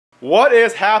What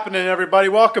is happening, everybody?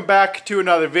 Welcome back to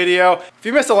another video. If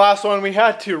you missed the last one, we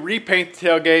had to repaint the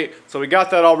tailgate, so we got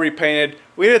that all repainted.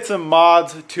 We did some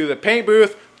mods to the paint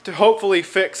booth to hopefully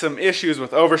fix some issues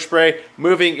with overspray,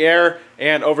 moving air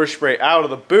and overspray out of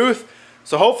the booth.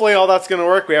 So hopefully all that's gonna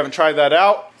work. We haven't tried that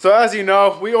out. So as you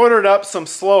know, we ordered up some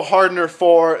slow hardener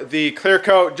for the clear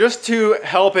coat just to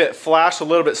help it flash a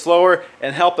little bit slower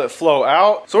and help it flow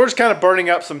out. So we're just kind of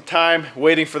burning up some time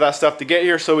waiting for that stuff to get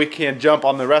here so we can jump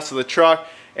on the rest of the truck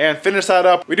and finish that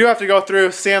up. We do have to go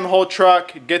through, sand the whole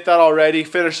truck, get that all ready,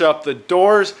 finish up the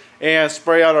doors, and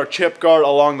spray out our chip guard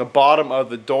along the bottom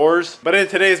of the doors. But in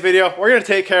today's video, we're gonna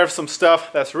take care of some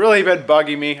stuff that's really been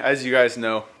bugging me, as you guys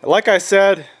know. Like I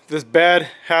said, this bed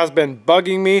has been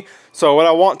bugging me, so what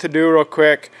I want to do real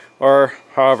quick, or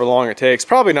however long it takes,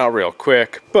 probably not real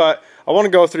quick, but I want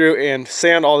to go through and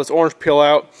sand all this orange peel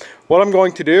out. What I'm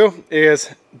going to do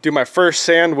is do my first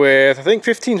sand with, I think,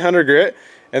 1500 grit,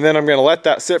 and then I'm going to let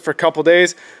that sit for a couple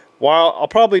days, while I'll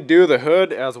probably do the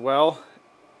hood as well,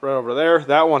 right over there.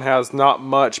 That one has not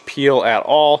much peel at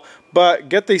all, but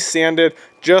get these sanded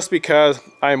just because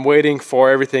I'm waiting for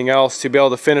everything else to be able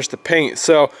to finish the paint.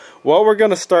 So what we're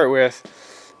going to start with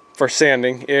for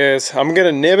sanding is I'm going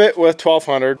to nib it with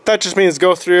 1200. That just means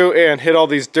go through and hit all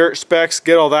these dirt specks,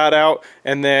 get all that out,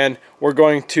 and then we're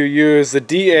going to use the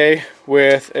DA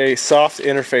with a soft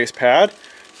interface pad.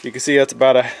 You can see that's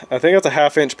about I think that's a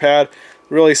 1/2 inch pad,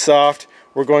 really soft.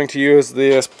 We're going to use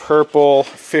this purple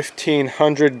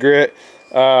 1500 grit.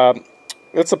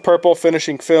 It's a purple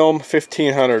finishing film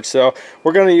 1500, so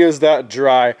we're going to use that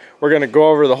dry. We're going to go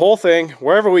over the whole thing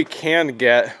wherever we can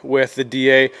get with the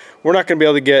DA. We're not going to be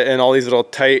able to get in all these little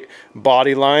tight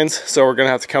body lines, so we're going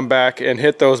to have to come back and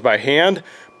hit those by hand.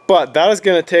 But that is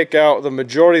going to take out the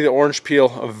majority of the orange peel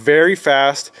very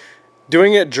fast.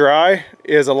 Doing it dry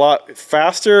is a lot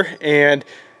faster, and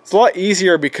it's a lot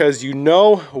easier because you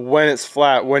know when it's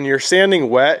flat. When you're sanding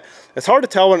wet, it's hard to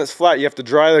tell when it's flat. You have to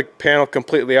dry the panel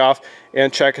completely off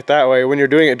and check it that way. When you're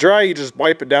doing it dry, you just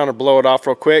wipe it down or blow it off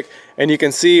real quick, and you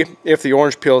can see if the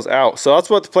orange peel is out. So that's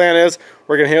what the plan is.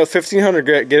 We're gonna hit with 1500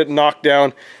 grit, get it knocked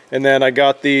down, and then I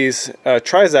got these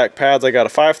Trizac pads. I got a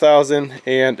 5000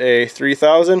 and a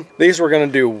 3000. These we're gonna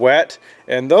do wet,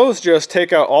 and those just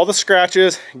take out all the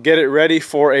scratches, get it ready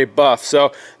for a buff.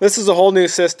 So this is a whole new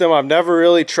system. I've never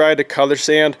really tried to color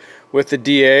sand with the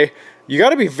DA. You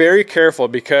got to be very careful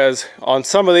because on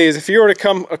some of these, if you were to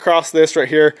come across this right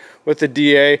here with the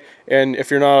DA, and if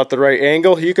you're not at the right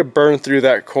angle, you could burn through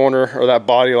that corner or that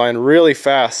body line really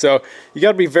fast. So you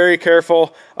got to be very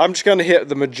careful. I'm just going to hit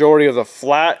the majority of the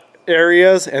flat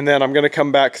areas, and then I'm going to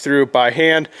come back through by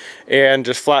hand and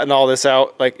just flatten all this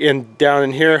out, like down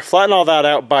in here, flatten all that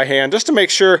out by hand just to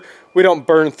make sure we don't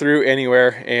burn through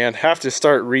anywhere and have to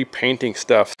start repainting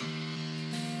stuff.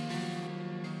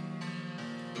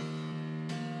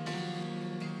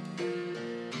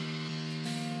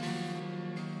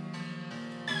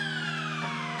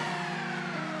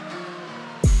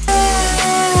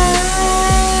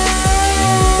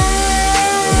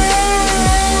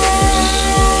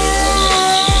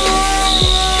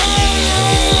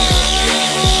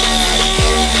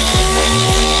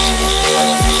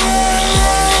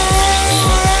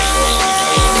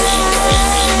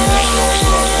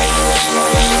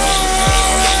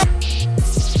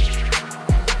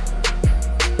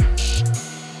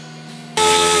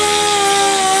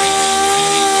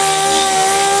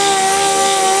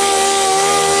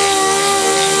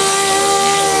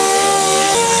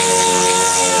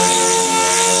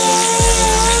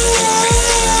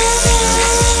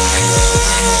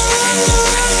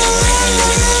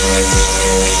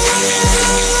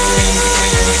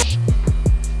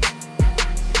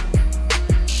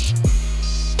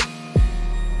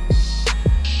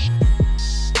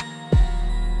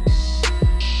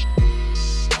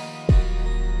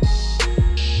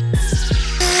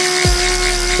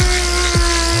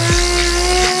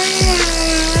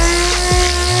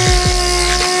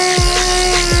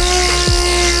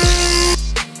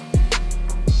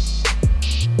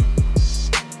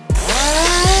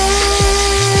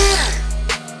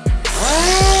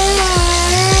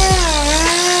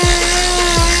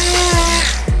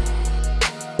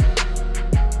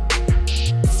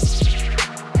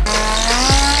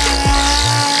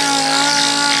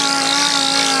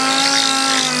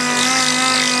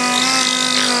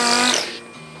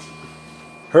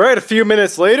 All right, a few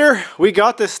minutes later, we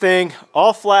got this thing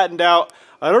all flattened out.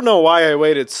 I don't know why I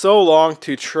waited so long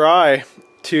to try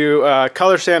to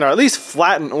color sand, or at least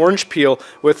flatten orange peel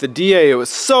with the DA. It was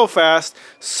so fast,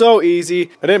 so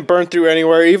easy. I didn't burn through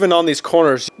anywhere, even on these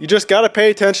corners. You just got to pay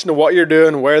attention to what you're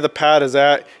doing, where the pad is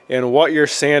at, and what you're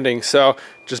sanding. So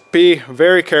just be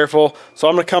very careful. So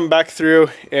I'm going to come back through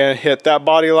and hit that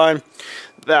body line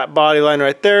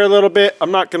right there a little bit.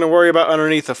 I'm not going to worry about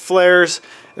underneath the flares.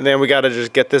 And then we got to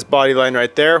just get this body line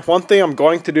right there. One thing I'm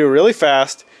going to do really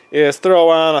fast is throw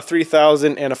on a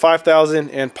 3000 and a 5000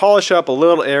 and polish up a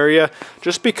little area,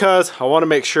 just because I want to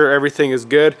make sure everything is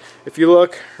good. If you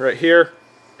look right here,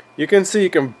 you can see, you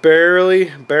can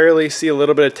barely see a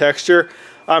little bit of texture.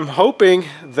 I'm hoping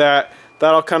that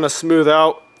that'll kind of smooth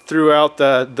out throughout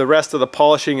the rest of the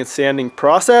polishing and sanding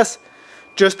process,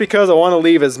 just because I want to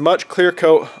leave as much clear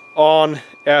coat on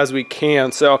as we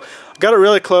can. So I got it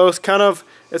really close,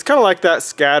 it's kind of like that,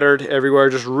 scattered everywhere,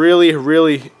 just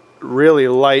really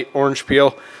light orange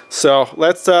peel. So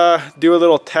let's do a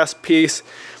little test piece.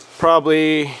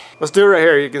 Let's do it right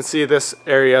here. You can see this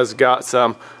area's got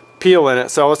some peel in it.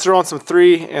 So let's throw on some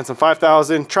 3 and some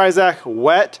 5000 Trizac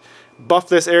wet, buff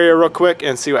this area real quick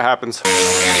and see what happens.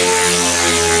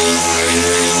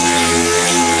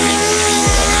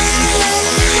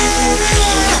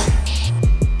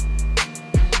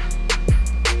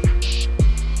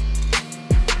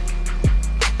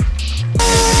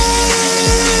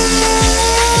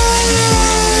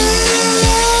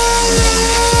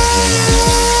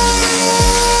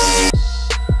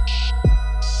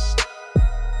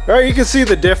 Alright, you can see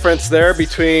the difference there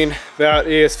between that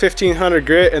is 1500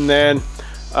 grit, and then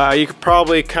you could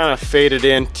probably kind of fade it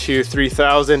into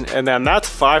 3000, and then that's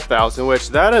 5000, which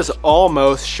that is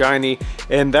almost shiny,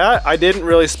 and that I didn't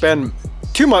really spend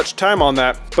too much time on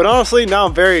that. But honestly, now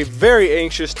I'm very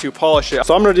anxious to polish it.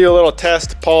 So I'm gonna do a little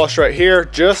test polish right here,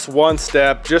 just one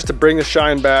step, just to bring the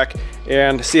shine back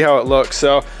and see how it looks.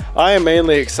 So I am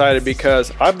mainly excited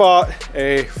because I bought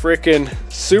a freaking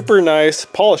super nice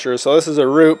polisher. So this is a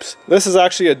Roops. This is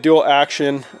actually a dual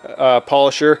action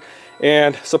polisher,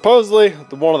 and supposedly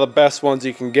one of the best ones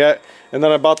you can get. And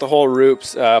then I bought the whole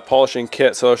Roops polishing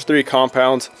kit. So there's 3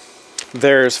 compounds.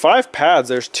 There's 5 pads.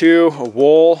 There's 2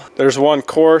 wool, there's 1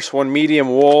 coarse, 1 medium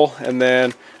wool, and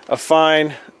then a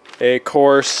fine, a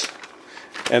coarse,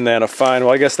 and then a fine.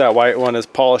 Well, I guess that white one is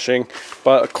polishing,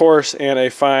 but a coarse and a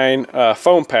fine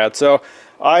foam pad. So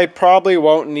I probably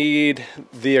won't need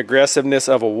the aggressiveness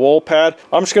of a wool pad.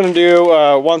 I'm just going to do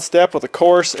one step with the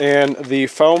coarse and the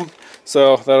foam.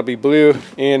 So that'll be blue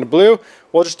and blue.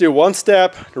 We'll just do one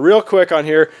step real quick on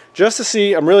here just to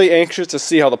see. I'm really anxious to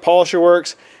see how the polisher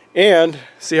works and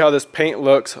see how this paint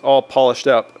looks all polished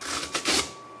up.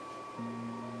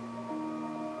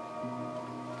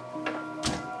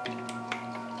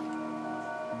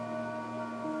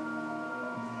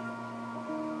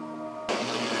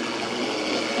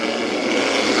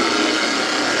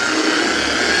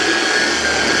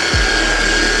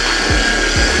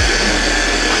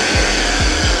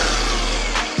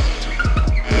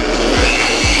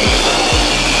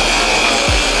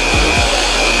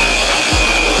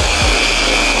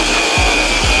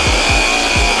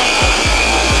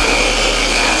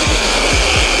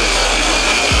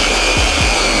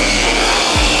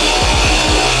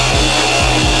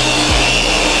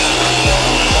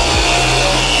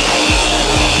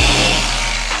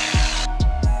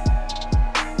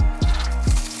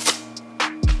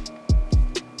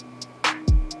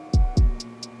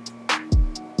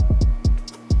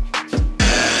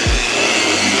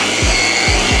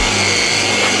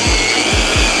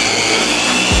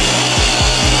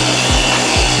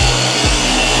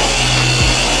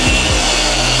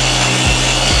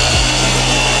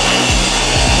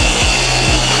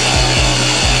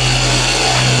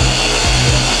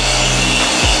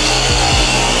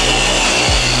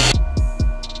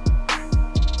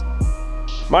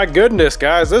 My goodness,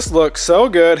 guys, this looks so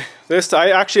good.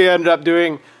 I actually ended up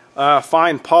doing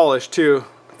fine polish too.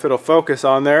 If it'll focus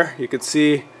on there, you can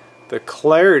see the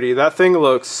clarity. That thing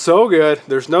looks so good.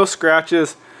 There's no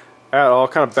scratches at all.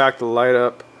 Kind of back the light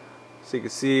up so you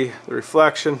can see the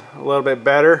reflection a little bit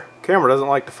better. Camera doesn't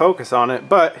like to focus on it,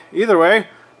 but either way,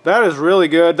 that is really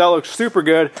good. That looks super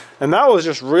good. And that was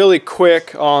just really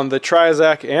quick on the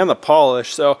Trizac and the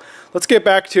polish. So let's get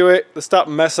back to it. Let's stop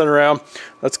messing around.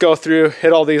 Let's go through,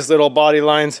 hit all these little body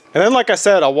lines. And then, like I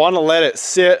said, I want to let it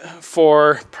sit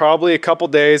for probably a couple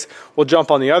days. We'll jump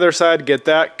on the other side, get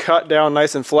that cut down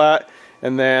nice and flat,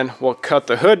 and then we'll cut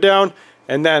the hood down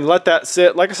and then let that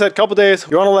sit. Like I said, a couple days.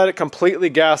 You want to let it completely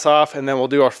gas off, and then we'll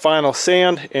do our final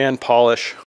sand and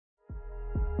polish.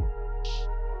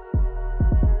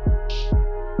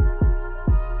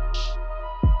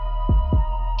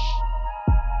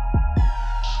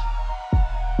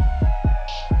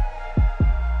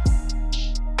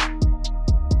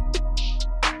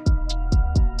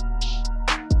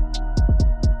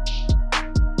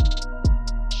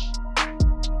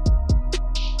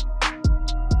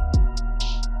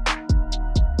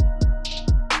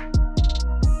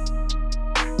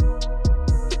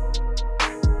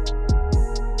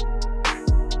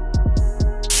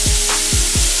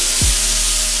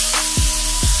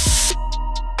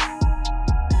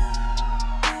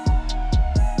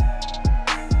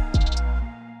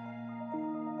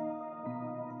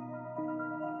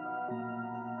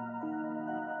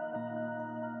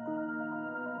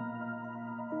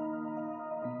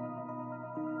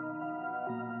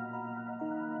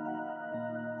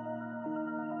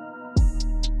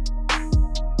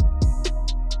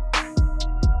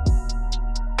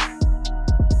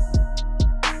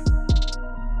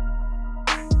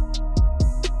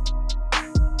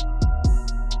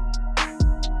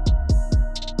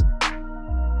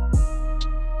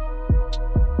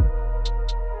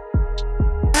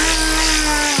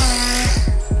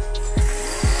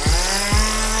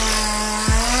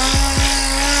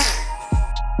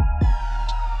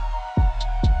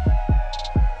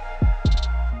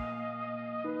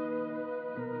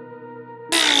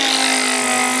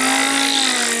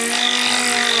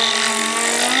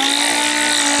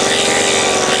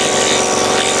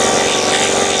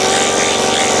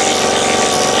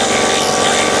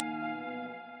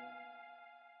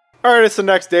 All right, it's the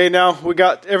next day now. We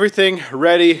got everything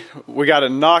ready. We got it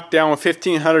knocked down with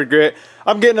 1500 grit.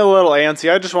 I'm getting a little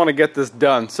antsy. I just want to get this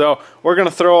done. So we're going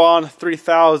to throw on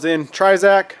 3000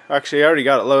 Trizac. Actually, I already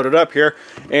got it loaded up here.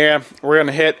 And we're going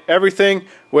to hit everything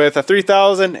with a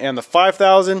 3000 and the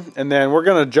 5000. And then we're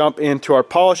going to jump into our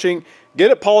polishing,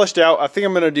 get it polished out. I think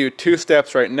I'm going to do 2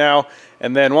 steps right now.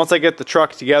 And then once I get the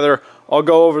truck together, I'll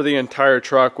go over the entire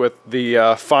truck with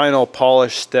the final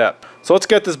polish step. So let's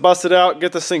get this busted out,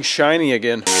 get this thing shiny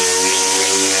again.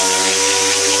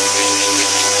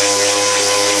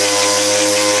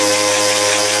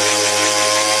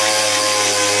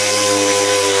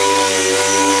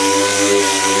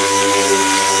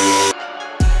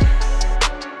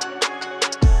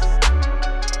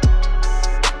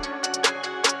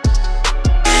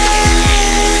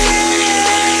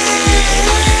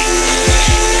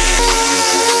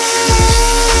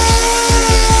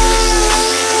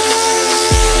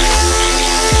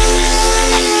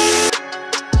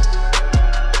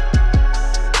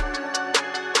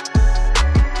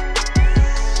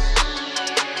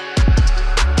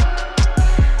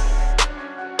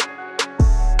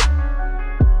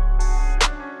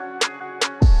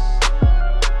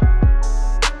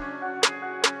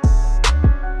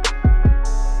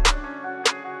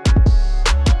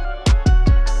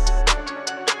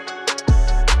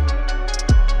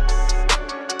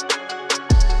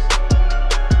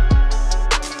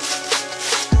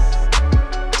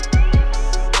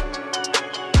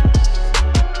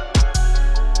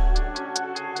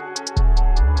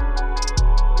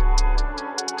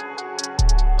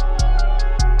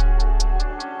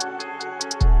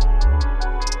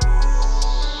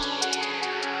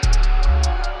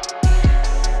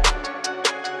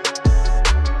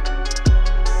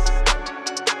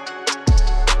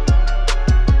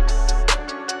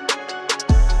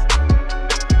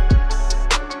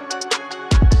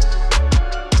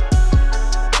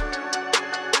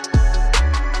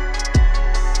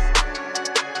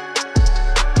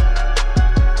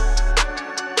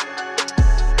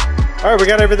 All right, we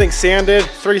got everything sanded,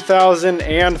 3000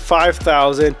 and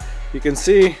 5000. You can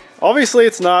see, obviously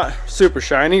it's not super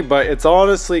shiny, but it's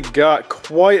honestly got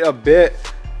quite a bit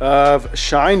of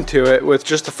shine to it with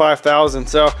just the 5000.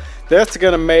 So that's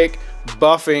gonna make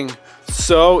buffing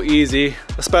so easy,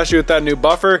 especially with that new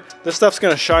buffer. This stuff's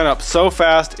gonna shine up so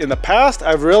fast. In the past,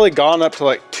 I've really gone up to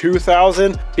like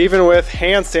 2000. Even with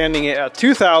hand sanding it at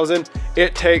 2000,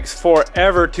 it takes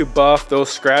forever to buff those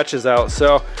scratches out.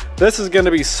 So this is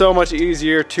gonna be so much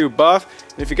easier to buff.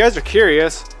 And if you guys are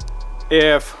curious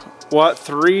if what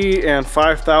 3 and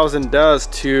 5000 does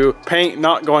to paint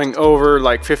not going over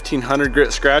like 1500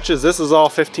 grit scratches, this is all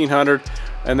 1500.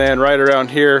 And then right around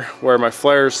here where my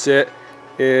flares sit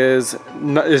is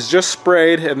just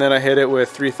sprayed, and then I hit it with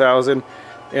 3000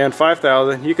 and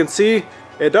 5000. You can see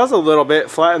it does a little bit,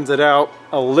 flattens it out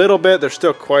a little bit. There's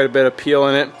still quite a bit of peel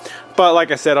in it, but like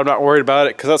I said, I'm not worried about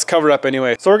it because that's covered up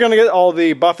anyway. So we're gonna get all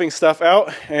the buffing stuff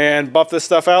out and buff this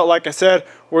stuff out. Like I said,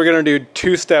 we're gonna do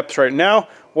 2 steps right now.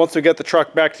 Once we get the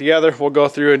truck back together, we'll go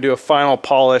through and do a final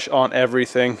polish on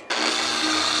everything.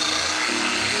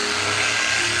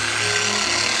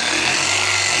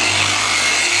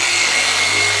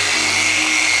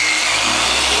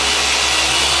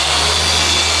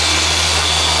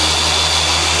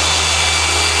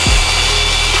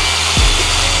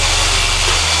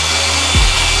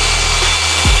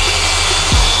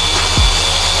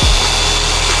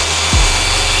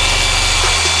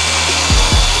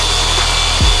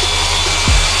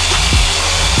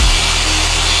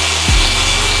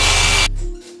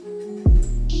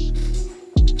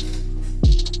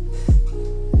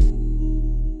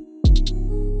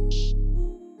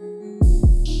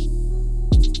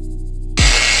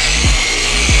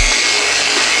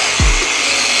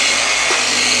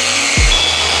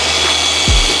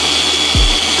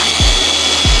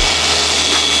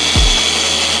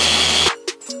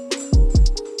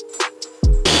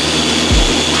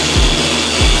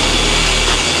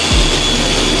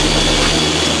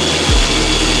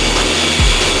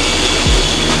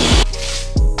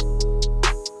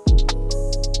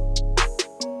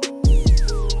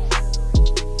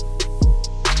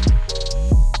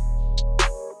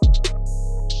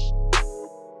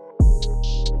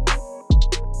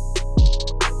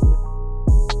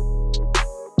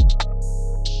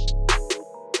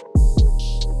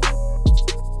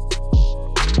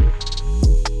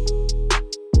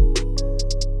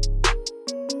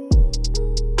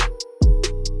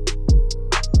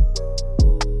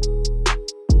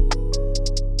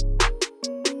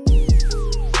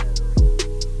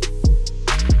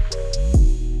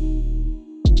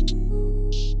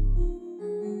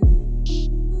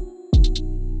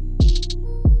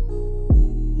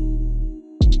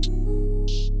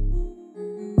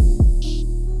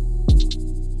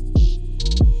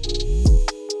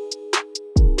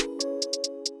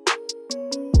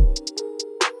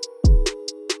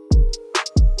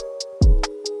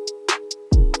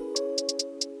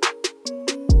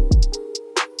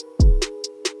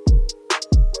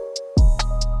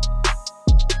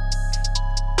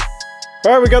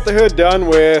 All right, we got the hood done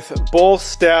with both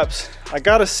steps. I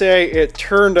gotta say, it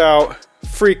turned out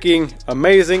freaking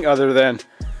amazing, other than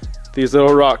these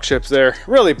little rock chips there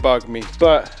really bugged me,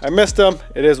 but I missed them.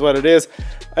 It is what it is.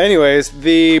 Anyways,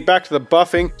 back to the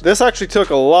buffing. This actually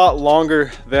took a lot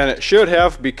longer than it should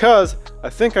have because I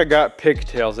think I got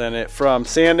pigtails in it from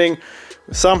sanding.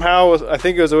 Somehow, I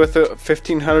think it was with a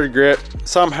 1500 grit.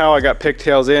 Somehow I got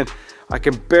pigtails in. I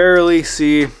can barely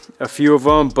see a few of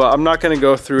them, but I'm not gonna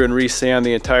go through and resand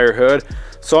the entire hood.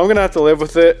 So I'm gonna have to live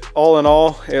with it. All in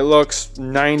all, it looks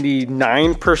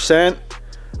 99%.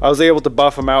 I was able to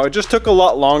buff them out. It just took a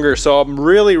lot longer, so I'm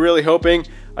really hoping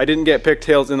I didn't get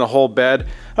pigtails in the whole bed.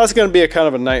 That's gonna be a kind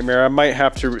of a nightmare. I might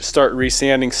have to start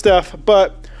resanding stuff,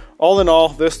 but all in all,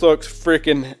 this looks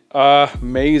freaking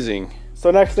amazing. So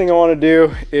next thing I wanna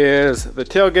do is the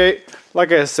tailgate.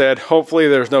 Like I said, hopefully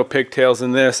there's no pigtails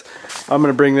in this. I'm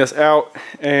gonna bring this out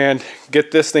and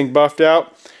get this thing buffed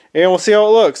out, and we'll see how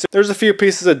it looks. There's a few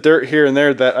pieces of dirt here and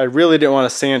there that I really didn't want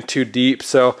to sand too deep,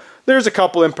 so there's a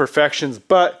couple imperfections,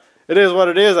 but it is what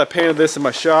it is. I painted this in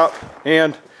my shop,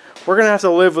 and we're gonna have to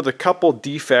live with a couple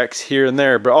defects here and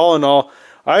there, but all in all,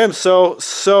 I am so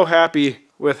happy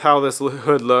with how this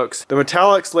hood looks. The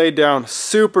metallics laid down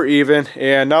super even,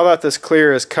 and now that this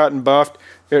clear is cut and buffed,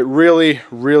 it really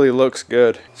looks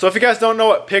good. So if you guys don't know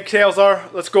what pigtails are,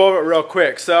 let's go over it real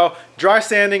quick. So dry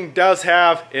sanding does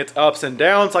have its ups and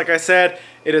downs. Like I said,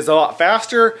 it is a lot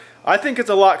faster. I think it's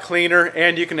a lot cleaner,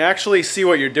 and you can actually see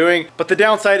what you're doing. But the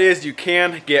downside is you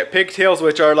can get pigtails,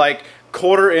 which are like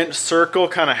 1/4 inch circle,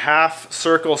 kind of half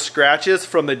circle scratches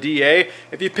from the DA.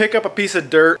 If you pick up a piece of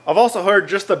dirt, I've also heard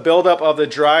just the buildup of the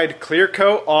dried clear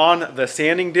coat on the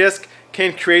sanding disc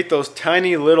can create those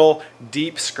tiny little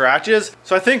deep scratches.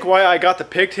 So I think why I got the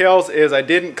pigtails is I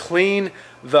didn't clean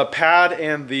the pad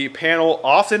and the panel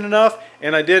often enough,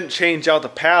 and I didn't change out the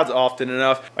pads often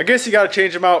enough. I guess you got to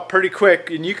change them out pretty quick,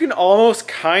 and you can almost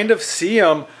kind of see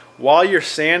them while you're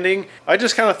sanding. I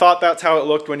just kind of thought that's how it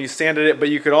looked when you sanded it, but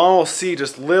you could almost see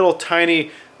just little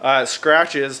tiny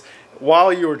scratches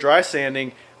while you were dry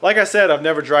sanding. Like I said, I've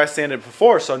never dry sanded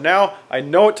before, so now I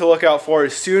know what to look out for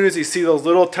as soon as you see those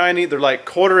little tiny, they're like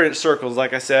 1/4 inch circles,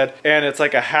 like I said, and it's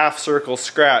like a half circle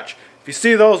scratch. If you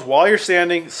see those while you're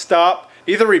sanding, stop.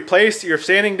 Either replace your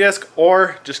sanding disc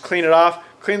or just clean it off,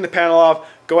 clean the panel off,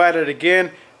 go at it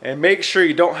again, and make sure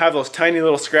you don't have those tiny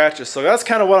little scratches. So that's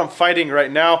kind of what I'm fighting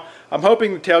right now. I'm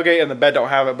hoping the tailgate and the bed don't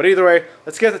have it, but either way,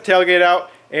 let's get the tailgate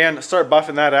out and start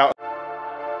buffing that out.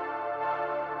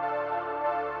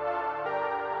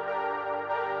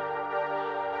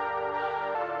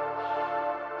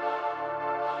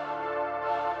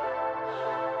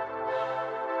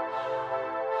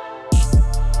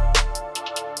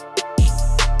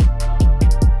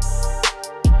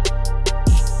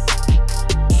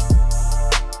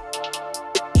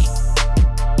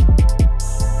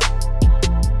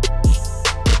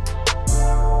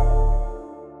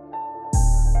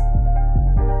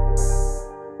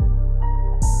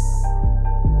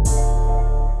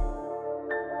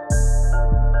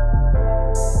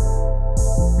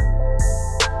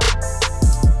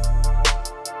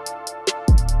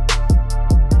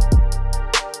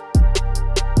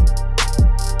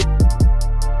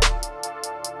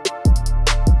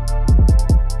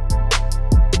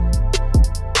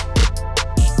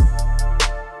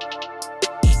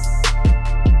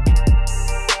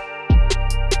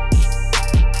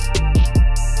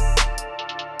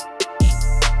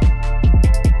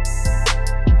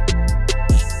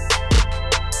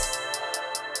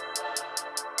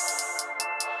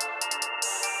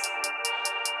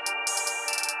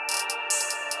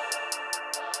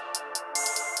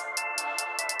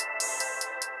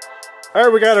 All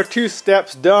right, we got our 2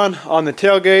 steps done on the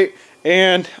tailgate,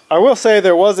 and I will say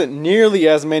there wasn't nearly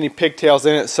as many pigtails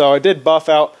in it, so I did buff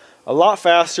out a lot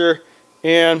faster,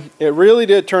 and it really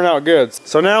did turn out good.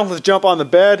 So now let's jump on the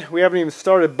bed. We haven't even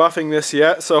started buffing this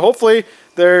yet, so hopefully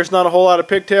there's not a whole lot of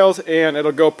pigtails and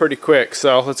it'll go pretty quick.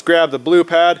 So let's grab the blue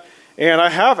pad, and I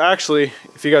have actually,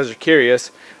 if you guys are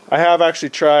curious, I have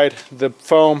actually tried the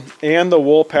foam and the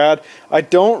wool pad. I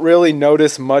don't really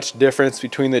notice much difference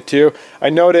between the two. I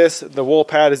notice the wool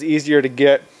pad is easier to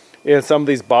get in some of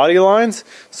these body lines,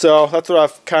 so that's what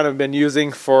I've kind of been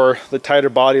using for the tighter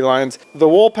body lines. The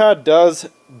wool pad does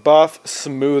buff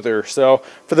smoother, so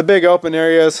for the big open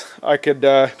areas I could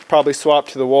probably swap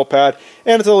to the wool pad,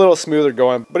 and it's a little smoother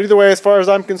going. But either way, as far as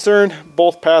I'm concerned,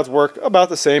 both pads work about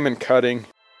the same in cutting.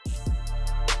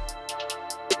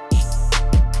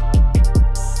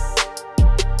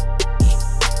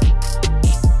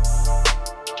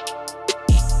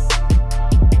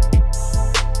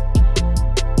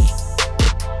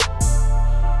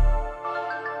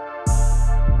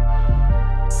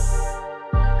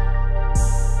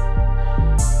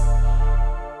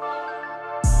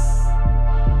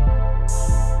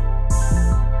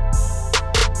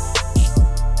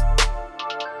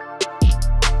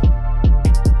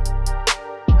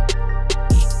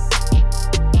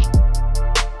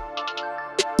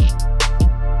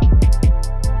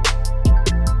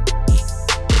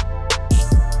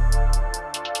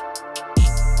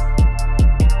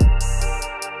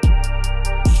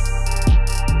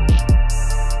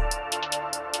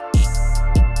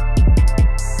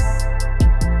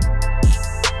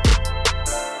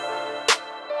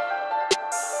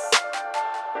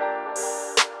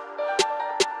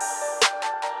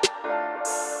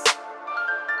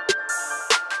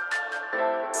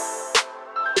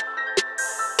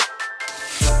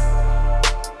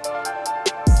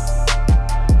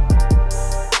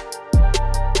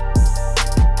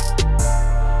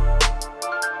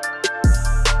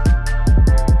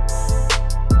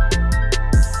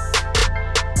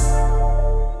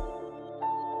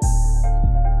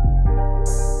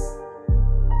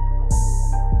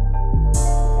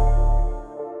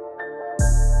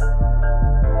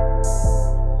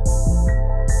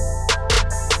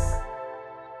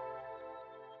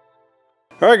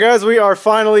 Alright guys, we are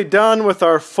finally done with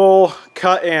our full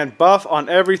cut and buff on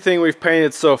everything we've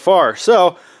painted so far.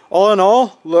 So, all in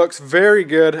all, looks very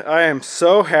good. I am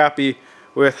so happy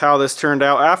with how this turned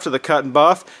out after the cut and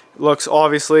buff. It looks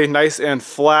obviously nice and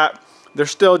flat. There's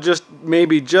still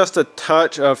maybe just a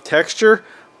touch of texture,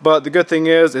 but the good thing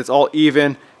is it's all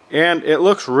even and it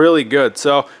looks really good.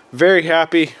 So, very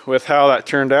happy with how that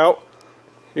turned out.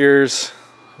 Here's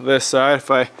this side.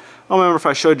 I don't remember if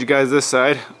I showed you guys this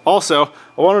side. Also,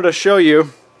 I wanted to show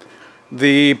you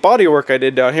the body work I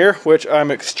did down here, which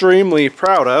I'm extremely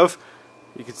proud of.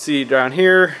 You can see down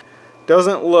here,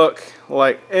 doesn't look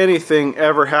like anything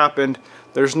ever happened.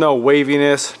 There's no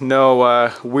waviness, no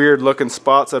weird looking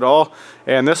spots at all.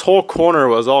 And this whole corner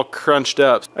was all crunched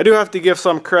up. I do have to give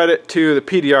some credit to the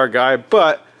PDR guy,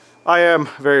 but I am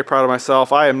very proud of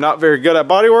myself. I am not very good at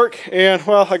bodywork, and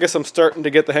well, I guess I'm starting to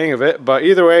get the hang of it. But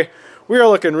either way, we are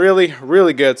looking really,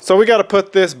 really good. So we got to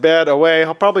put this bed away.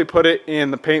 I'll probably put it in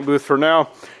the paint booth for now.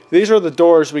 These are the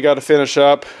doors we got to finish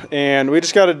up, and we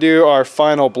just got to do our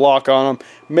final block on them.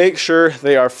 Make sure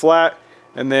they are flat,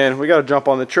 and then we got to jump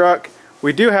on the truck.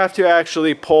 We do have to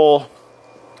actually pull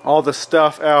all the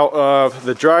stuff out of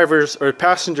the driver's or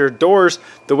passenger doors,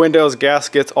 the windows,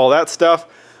 gaskets, all that stuff.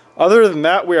 Other than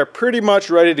that, we are pretty much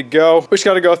ready to go. We just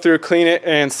got to go through, clean it,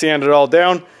 and sand it all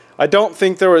down. I don't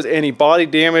think there was any body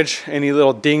damage, any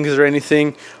little dings or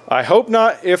anything. I hope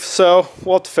not. If so,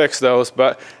 we'll have to fix those,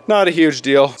 but not a huge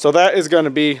deal. So that is going to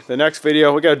be the next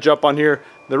video. We got to jump on here.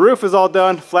 The roof is all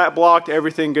done, flat blocked,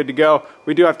 everything good to go.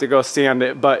 We do have to go sand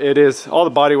it, but it is, all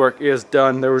the body work is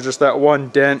done. There was just that one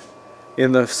dent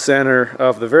in the center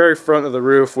of the very front of the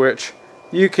roof, which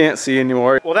you can't see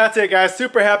anymore. Well, that's it guys.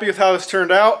 Super happy with how this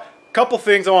turned out. Couple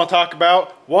things I want to talk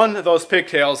about. One, those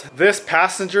pigtails. This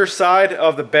passenger side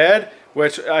of the bed,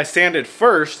 which I sanded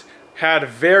first, had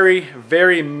very,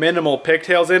 very minimal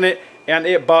pigtails in it, and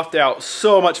it buffed out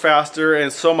so much faster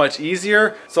and so much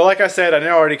easier. So like I said, I know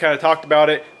I already kind of talked about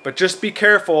it, but just be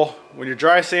careful when you're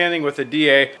dry sanding with a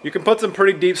DA. You can put some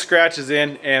pretty deep scratches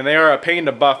in, and they are a pain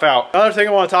to buff out. Another thing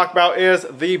I want to talk about is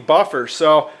the buffer.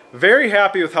 So very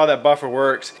happy with how that buffer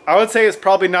works. I would say it's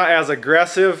probably not as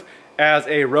aggressive as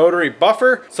a rotary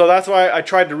buffer, so that's why I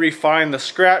tried to refine the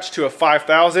scratch to a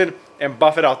 5,000 and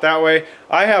buff it out that way.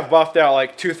 I have buffed out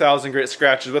like 2,000 grit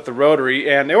scratches with the rotary,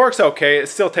 and it works okay. It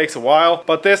still takes a while,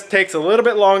 but this takes a little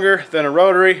bit longer than a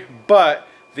rotary, but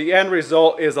the end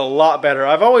result is a lot better.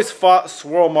 I've always fought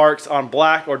swirl marks on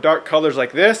black or dark colors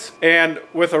like this, and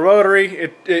with a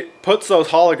rotary, it puts those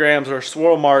holograms or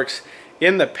swirl marks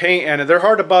in the paint, and they're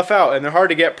hard to buff out and they're hard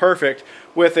to get perfect.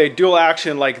 With a dual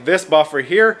action like this buffer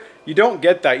here, you don't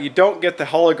get that. You don't get the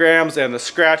holograms and the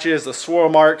scratches, the swirl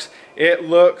marks. It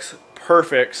looks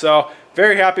perfect. So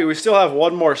very happy. We still have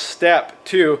one more step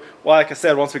too. Well, like I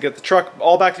said, once we get the truck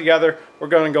all back together, we're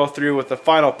going to go through with the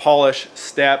final polish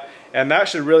step, and that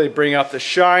should really bring up the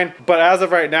shine. But as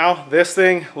of right now, this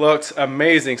thing looks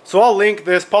amazing. So I'll link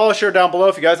this polisher down below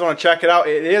if you guys want to check it out.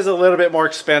 It is a little bit more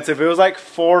expensive. It was like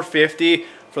 $450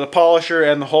 for the polisher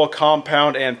and the whole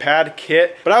compound and pad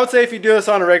kit. But I would say if you do this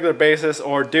on a regular basis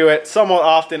or do it somewhat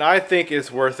often, I think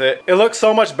it's worth it. It looks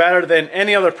so much better than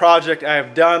any other project I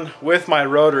have done with my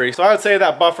rotary. So I would say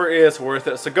that buffer is worth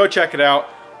it. So go check it out.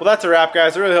 Well, that's a wrap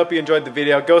guys. I really hope you enjoyed the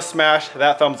video. Go smash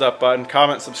that thumbs up button,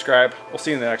 comment, subscribe. We'll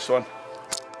see you in the next one.